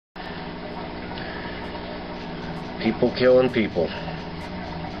People killing people.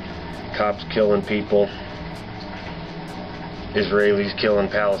 Cops killing people. Israelis killing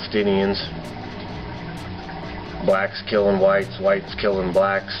Palestinians. Blacks killing whites. Whites killing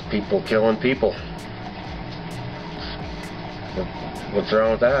blacks. People killing people. What's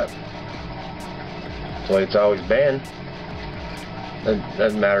wrong with that? That's the way it's always been. It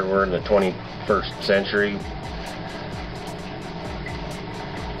doesn't matter we're in the 21st century.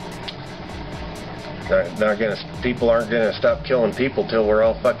 People aren't gonna stop killing people till we're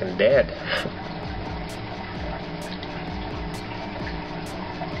all fucking dead.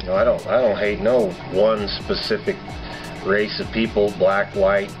 You know, I don't hate no one specific race of people, black,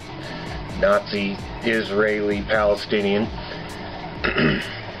 white, Nazi, Israeli, Palestinian.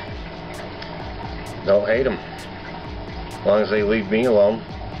 Don't hate them. As long as they leave me alone.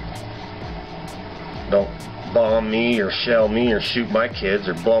 Don't bomb me or shell me or shoot my kids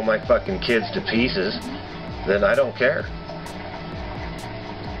or blow my fucking kids to pieces. Then I don't care.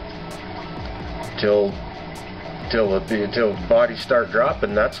 Till the bodies start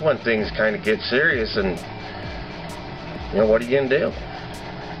dropping, that's when things kind of get serious, and you know, what are you gonna do?